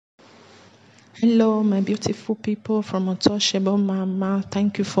Hello, my beautiful people from Untouchable Mama.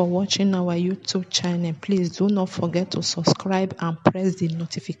 Thank you for watching our YouTube channel. Please do not forget to subscribe and press the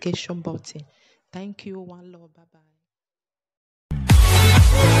notification button. Thank you. One love. Bye bye.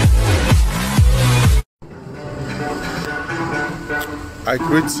 I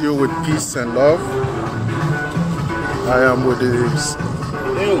greet you with peace and love. I am with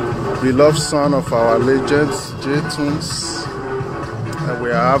the beloved son of our legends, JAYTUNES. And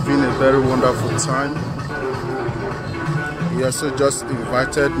we are having a very wonderful time. He also just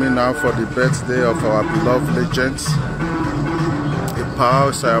invited me now for the birthday of our beloved legends,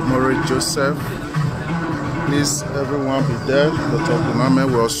 OSAYOMORE Joseph. Please, everyone be there. Dr. OGUNAME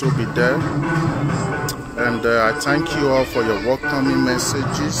will also be there. And I thank you all for your welcoming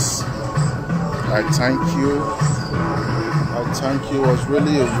messages. I thank you. It was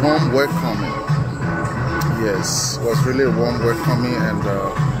really a warm welcoming. Yes, it was really a warm welcoming, and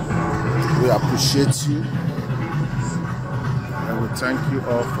we appreciate you. And we thank you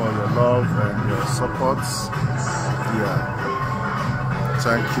all for your love and your support. Yeah.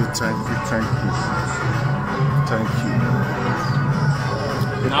 Thank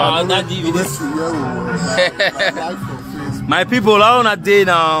you. My people are on a day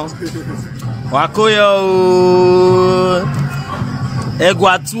now. Wakoyo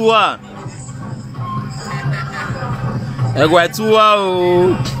Egwatua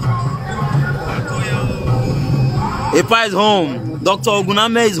Epa is home. Dr.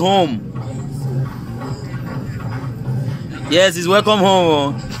 OGUNAME is home. Yes, he's welcome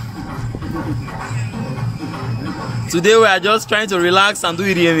home. Today we are just trying to relax and do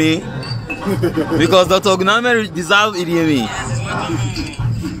EDME because Dr. OGUNAME deserves EDME.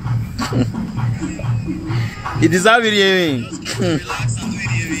 He deserves EDME.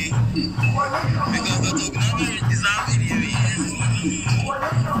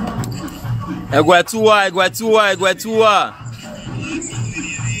 Egwatua.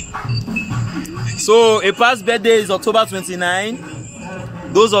 So Epa's birthday is October 29.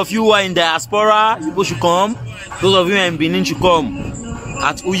 Those of you who are in diaspora, people should come. Those of you who are in Benin should come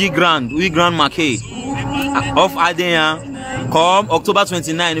at Uyi Grand Marquet off Adenya. Come October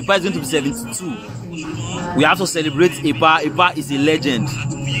 29. Epa is going to be 72. We have to celebrate Epa. Epa is a legend.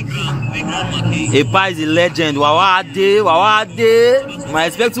 Epa is a legend. Wawade. My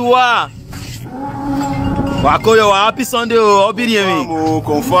respect to wa. Wakoyo, happy Sunday,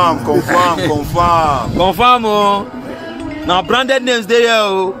 confirm. Now branded names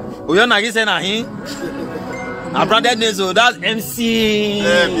there, we are not saying anything. Now branded names, that's MC.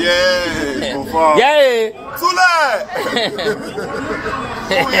 Yeah, confirm. Yeah.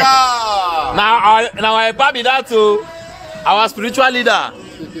 Now I probably that too. Our spiritual leader.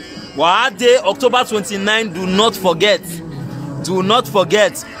 Wade, October 29. Do not forget.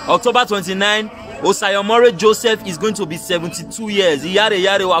 October 29. OSAYOMORE Joseph is going to be 72 years.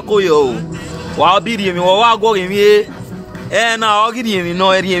 Yare wakoyo. Wabiri mi wago mi. Na ogiri mi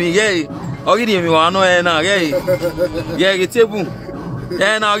no eri mi ye. Ogiri mi wa no na ye. Ye tebu.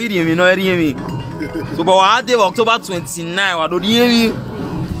 Na ogiri mi no eri mi. So but wade October 29 wado di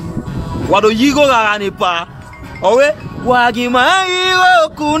wado yigo gara nepa. Owe wagima yigo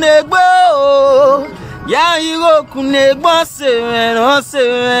kunegbo. Ya yigo kunegbo se.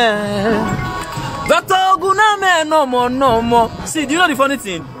 Dr. OGUNAME no more. See, do you know the funny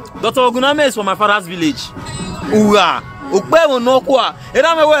thing? Dr. OGUNAME is from my father's village. Ura. Okpewo no kwa.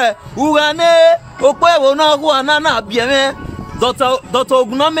 Edamewe. Urane. Okpewo no kwa nana bieme. Dr.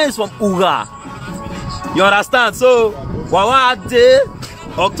 OGUNAME is from Ura. You understand? So, Wawade,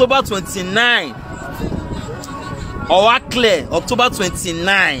 October 29. Owakle, October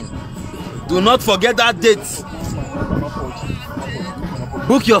 29. Do not forget that date.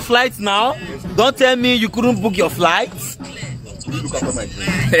 Book your flight now. Don't tell me you couldn't book your flights.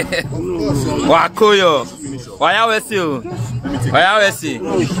 Wakoyo. Why we see?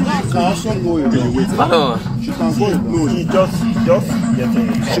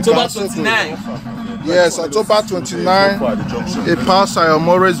 October 29. Yes, October 29.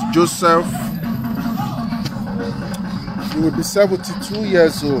 OSAYOMORE Joseph. He will be 72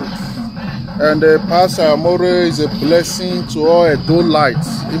 years old. And OSAYOMORE is a blessing to all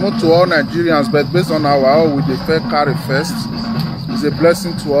Edolites, even to all Nigerians, but based on our with the fair carry first, it's a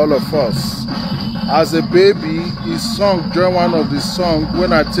blessing to all of us. As a baby, his song joined one of the songs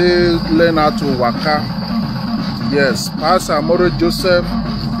when I learn how to waka. Yes, OSAYOMORE Joseph,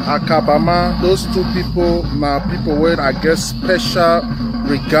 Akabama, those two people, people where I get special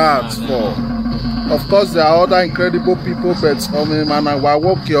regards for. Of course, there are other incredible people, but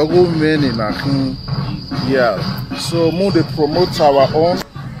yeah. So, we promote our own.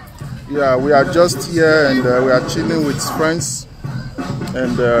 Yeah, we are just here and we are chilling with friends.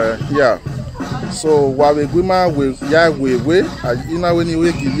 And yeah. So while we go man we ina we ni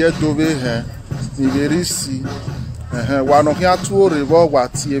we give ye dove he ni very see wa no here to reward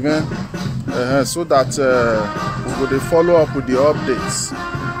what even so that we will follow up with the updates.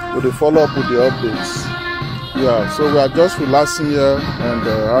 Yeah, so we are just relaxing here and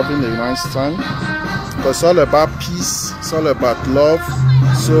having a nice time. Because it's all about peace, it's all about love.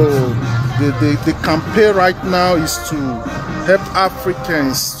 So the campaign right now is to help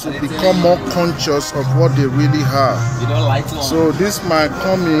Africans to become more conscious of what they really have. You don't like one. So this might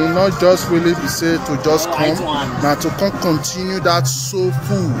come in, not just really be said to just come, now to continue that soul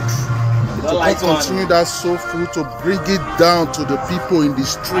food. Continue that soul food to bring it down to the people in the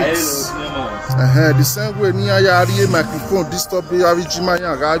streets. The same way near your microphone disturb the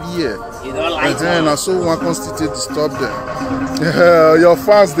and then I so one constitute disturb them. Your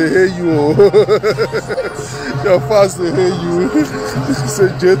fans they hate you. Your fans they hate you. Say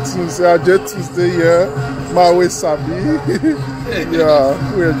JAYTUNES stay here. My way sabi.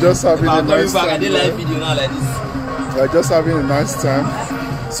 Yeah, we're just having a nice time. We're just having a nice time.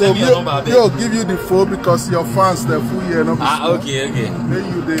 So we'll give you the phone because your fans they're full here. No okay.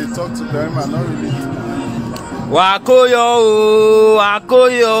 Then they talk to them and not really. Wakoyo.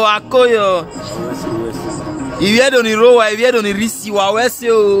 If you don't know why, if you don't receive, why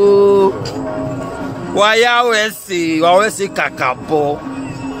wese kakabo.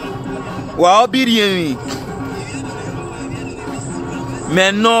 Wa obiri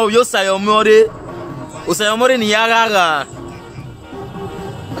Meno OSAYOMORE ni yagaga.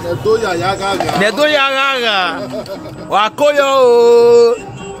 Nedo yagaga. Wakoyo.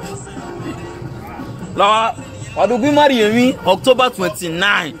 La do be marry October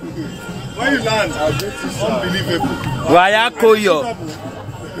 29. When you land, unbelievable. Wayakoyo.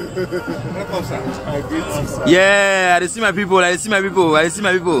 Yeah, I see my people. I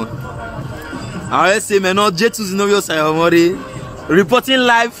always say, man, no JAYTUNES know OSAYOMORE. Reporting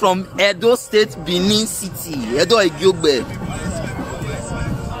live from Edo State, Benin City. Edo Igiogbe.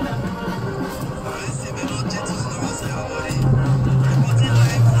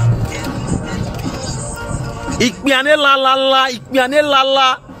 Ikpiane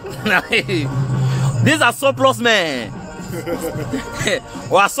la. These are surplus men.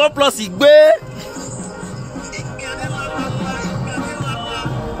 Or surplus igbe.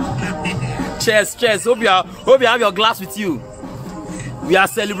 Cheers. Hope you have your glass with you. We are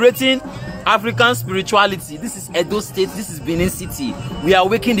celebrating African spirituality. This is Edo State. This is Benin City. We are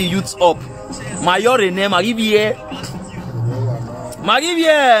waking the youths up. Mayor Rene Marivier.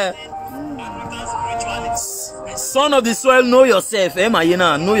 Son of the soil, know yourself.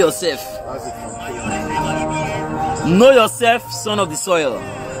 Mayena, know yourself. Know yourself, son of the soil.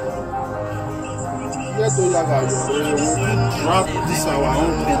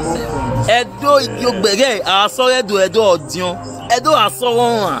 Edo Igiogbe, I saw Edo Odion. Edo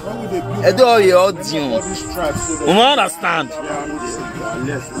Asoron. Edo Odion. You understand?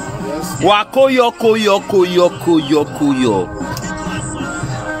 Wakoyo.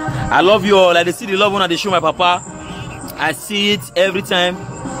 I love you all. Like they see the love when they show my papa. I see it every time,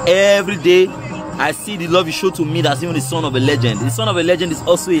 every day. I see the love you show to me. That's even the son of a legend. The son of a legend is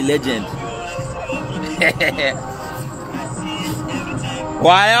also a legend.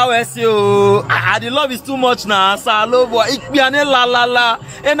 Why always you? The love is too much now. So I love what ik biane la.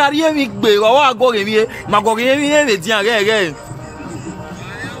 And I hear me gbe. Wa go remi. Ma go remi me dian re.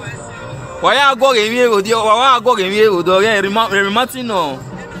 Wa go remi odi. Wa go remi odo re Martin no.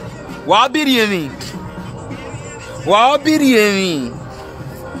 Wa biri mi.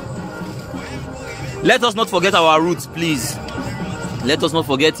 Let us not forget our roots, please. Let us not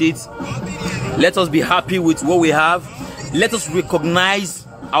forget it. Let us be happy with what we have. Let us recognize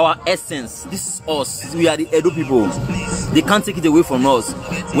our essence. This is us. We are the Edo people. They can't take it away from us.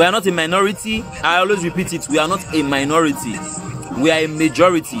 We are not a minority. I always repeat it. We are not a minority. We are a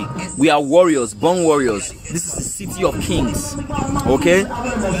majority. We are warriors, born warriors. This is the city of kings. Okay?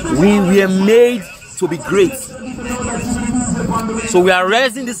 We are made to be great. So we are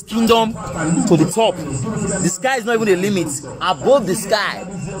raising this kingdom to the top. The sky is not even the limit. Above the sky,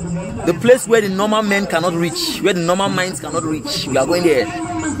 the place where the normal men cannot reach, where the normal minds cannot reach, we are going there.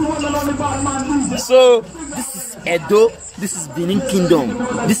 So this is Edo, this is Benin Kingdom,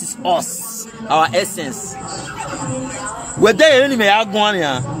 this is us, our essence. Where there any may have gone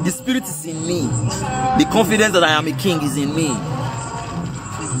here, the spirit is in me. The confidence that I am a king is in me.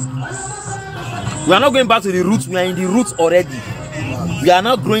 We are not going back to the roots. We are in the roots already. We are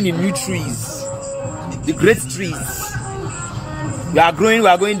not growing in new trees, the great trees. We are growing. We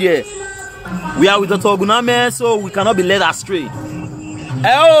are going there. We are with Dr. OGUNAME, so we cannot be led astray.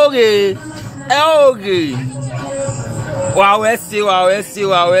 Okay. Wow, let's see. Let's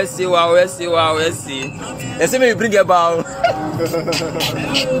see me bring a bow.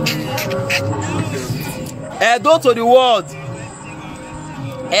 Edo to the world.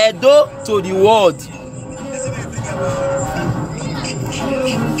 Edo to the world.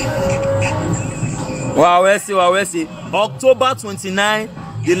 Wow, let's see. October 29,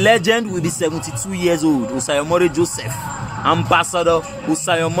 the legend will be 72 years old. OSAYOMORE Joseph. Ambassador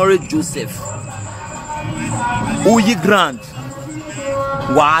OSAYOMORE Joseph. Uyi Grand.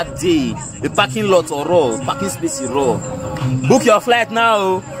 Wade. The parking lot or raw. Parking space is raw. Book your flight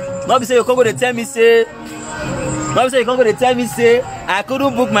now. Not be say you can't go to tell me say. I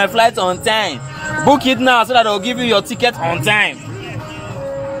couldn't book my flight on time. Book it now so that I'll give you your ticket on time.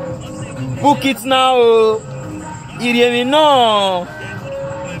 Book it now. No.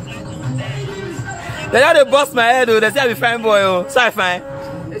 They had to bust my head. They say I be fine boy. Oh. So I fine.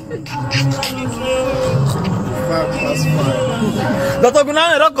 That's fine. Dr.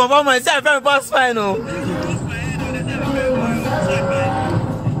 OGUNAME don't confirm my say I fine pass fine. Oh.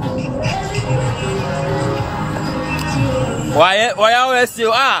 Why always say?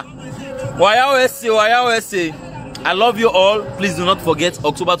 I love you all. Please do not forget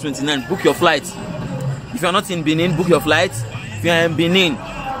October 29. Book your flight. If you are not in Benin, book your flight. If you are in Benin,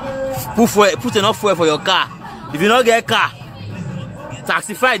 put enough fuel for your car. If you don't get a car,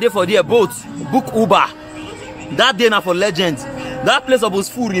 taxify day for their boat. Book Uber. That day now for legends. That place was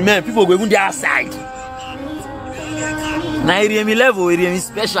full remain. People go even there outside. Na iriemi level, iriemi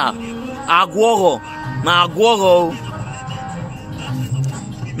special. Agworo.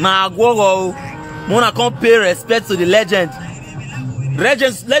 Mona can't pay respect to the legend.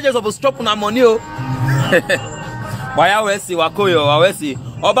 Legends of stop on money. Why always see Wakoyo? Always see.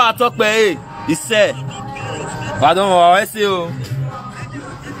 Oba talk pe. He said. I don't know. Always see you.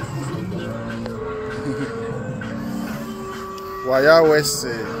 Why always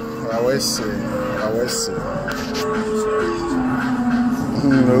say?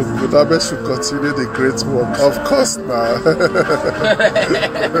 OGUNAME should continue the great work. Of course now.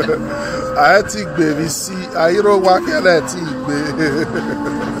 I think baby see I don't work at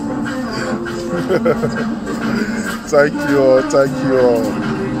Thank you all.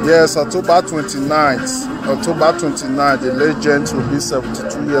 Yes, October 29th, the legends will be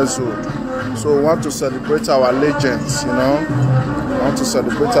 72 years old. So we want to celebrate our legends, you know.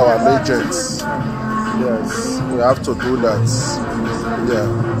 Yes, we have to do that. Yeah.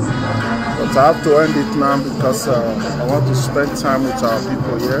 But I have to end it now because I want to spend time with our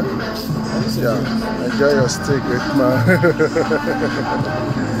people here. Yeah, enjoy your stay, great man.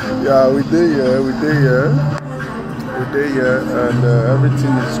 Yeah, we did here, and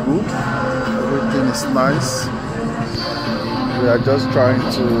everything is good. Everything is nice. We are just trying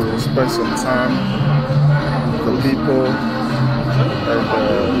to spend some time with the people and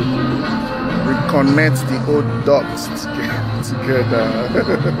reconnect the old dots together.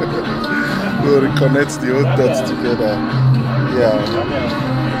 We'll reconnect the old dots together. Yeah.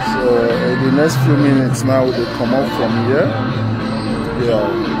 So in the next few minutes now we'll come up from here. Yeah,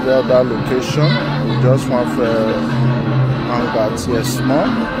 the other location. We just want to hang out here small,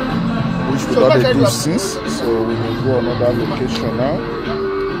 which we got to do since. So we will go another location now.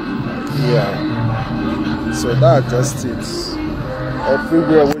 Yeah. So that's just it.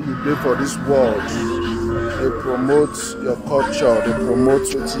 Everywhere where you go for this world, they promote your culture, they promote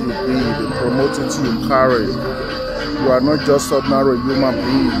what you be, they promote what you carry. You are not just ordinary human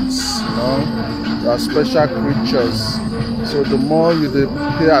beings, you know. You are special creatures. So the more you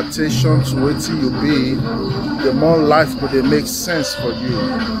pay attention to what you be, the more life will make sense for you.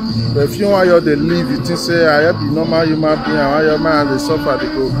 But if you want to live, you think say I have the normal human being, I have man they suffer,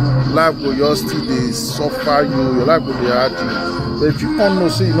 they go life will just still they suffer you, your life will be hard. But if you can't know,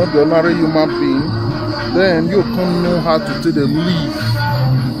 say you're not the ordinary human being, then you can't know how to live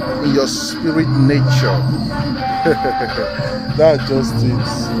in your spirit nature. That's just it.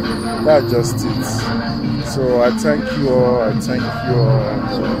 So I thank you all.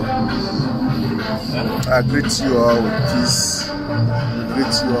 I greet you all with peace. I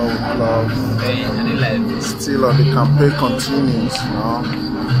greet you all with love. Still on the campaign continues, you know.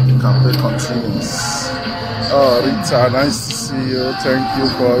 The campaign continues. Oh, Rita, nice to see you. Thank you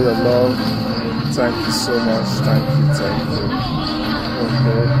for your love. Thank you so much. Thank you.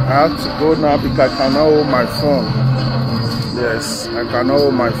 Okay. I have to go now because I cannot hold my phone. Yes, I cannot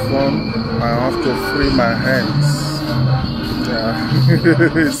hold my phone. I have to free my hands. Yeah, I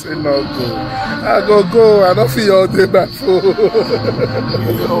He say no go. I go. I don't feel all day by phone.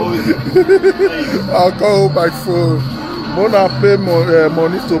 I'll call my phone. Mona pay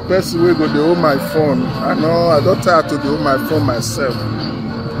money to person wey go dey hold my phone. I know I don't tire to dey hold my phone myself.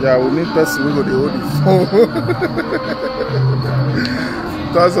 Yeah, we need person wey go dey hold the phone.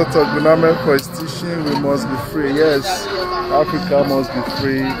 Because of OGUNAME for his teaching, we must be free. Yes, Africa must be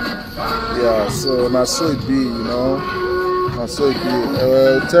free. Yeah, so na so it be, you know. Na so it be.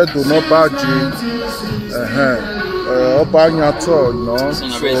 Tell do not badge. Obanyato, you know. So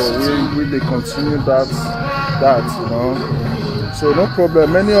we continue that, you know. So no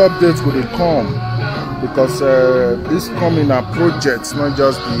problem. Many updates will come because this coming a project, not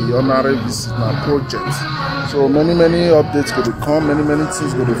just the honorary visit, na project. So many updates will come, many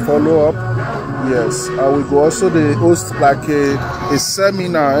things will follow up. Yes, I will go also the host like a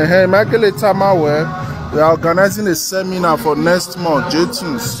seminar. We are organizing a seminar for next month,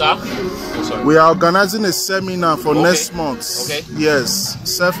 JAYTUNES. We are organizing a seminar for next month. Okay. Yes,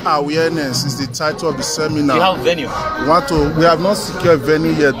 self-awareness is the title of the seminar. You have venue? We have not secured a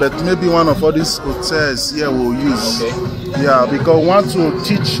venue yet, but maybe one of all these hotels here will use. Okay. Yeah, because we want to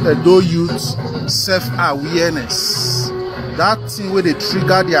teach Edo youth self-awareness. That thing where they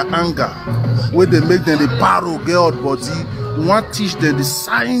trigger their anger, where they make them the barrel get out body. We want to teach them the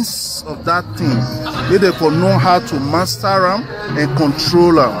science of that thing. They can know how to master them and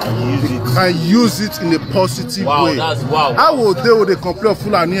control them and use it in a positive way. Wow. How will they complain of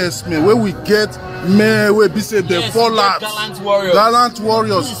Fulani Esme where we get men where be say they fall out gallant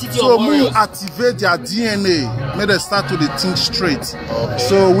warriors. So we activate their DNA, make them start to think straight. Okay.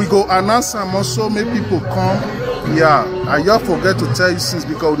 So we go announce them also, make people come. Yeah, and you forget to tell you since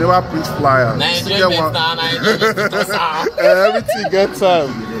because we never print flyers. Everything get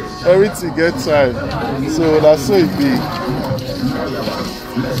time. Everything get time. So that's so it be.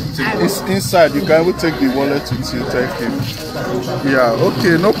 It's inside. You can even take the wallet with you. Thank you. Yeah.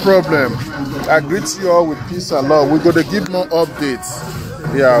 Okay. No problem. I greet you all with peace and love. We're gonna give more updates.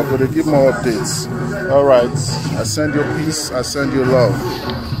 Yeah, we're gonna give more updates. All right. I send you peace. I send you love.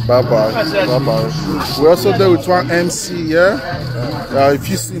 Bye bye. Bye bye. We're also there with one MC. Yeah. If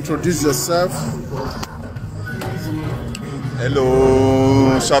you introduce yourself.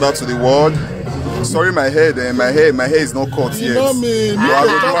 Hello. Shout out to the world. Sorry, my hair is not cut yet. Know me.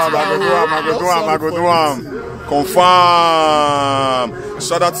 I go do am. Confirm.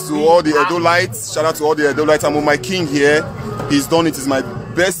 Shout out to all the Edolites. Shout out to all the Edolites. I'm with my king here. He's done it. He's my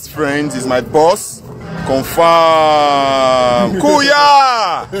best friend. He's my boss. Confirm.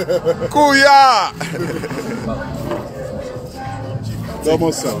 Kuya.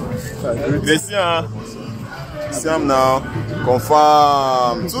 See him now.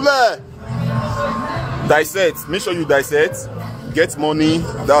 Confirm. Tule. Dissect. Make sure you dissect. Get money.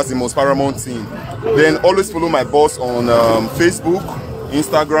 That's the most paramount thing. Then always follow my boss on Facebook,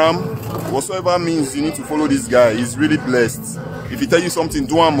 Instagram, whatsoever means you need to follow this guy. He's really blessed. If he tell you something,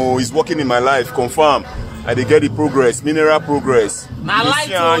 do more. He's working in my life. Confirm. I dey get the progress, mineral progress.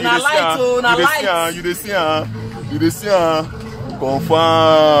 You dey see.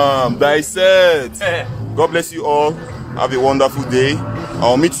 Confirm. Dissect. God bless you all. Have a wonderful day.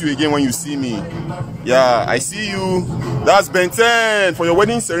 I'll meet you again when you see me. Yeah, I see you. That's Ben 10 for your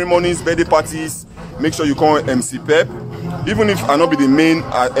wedding ceremonies, birthday parties. Make sure you call MC Pep. Even if I not be the main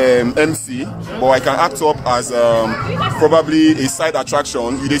MC, but I can act up as probably a side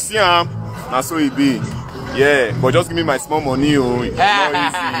attraction. You dey see him, that's so it be. Yeah, but just give me my small money. Oh, it's not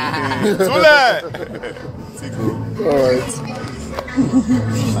easy. Alright.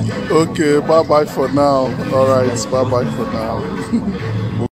 Okay, bye bye for now. Alright, bye bye for now.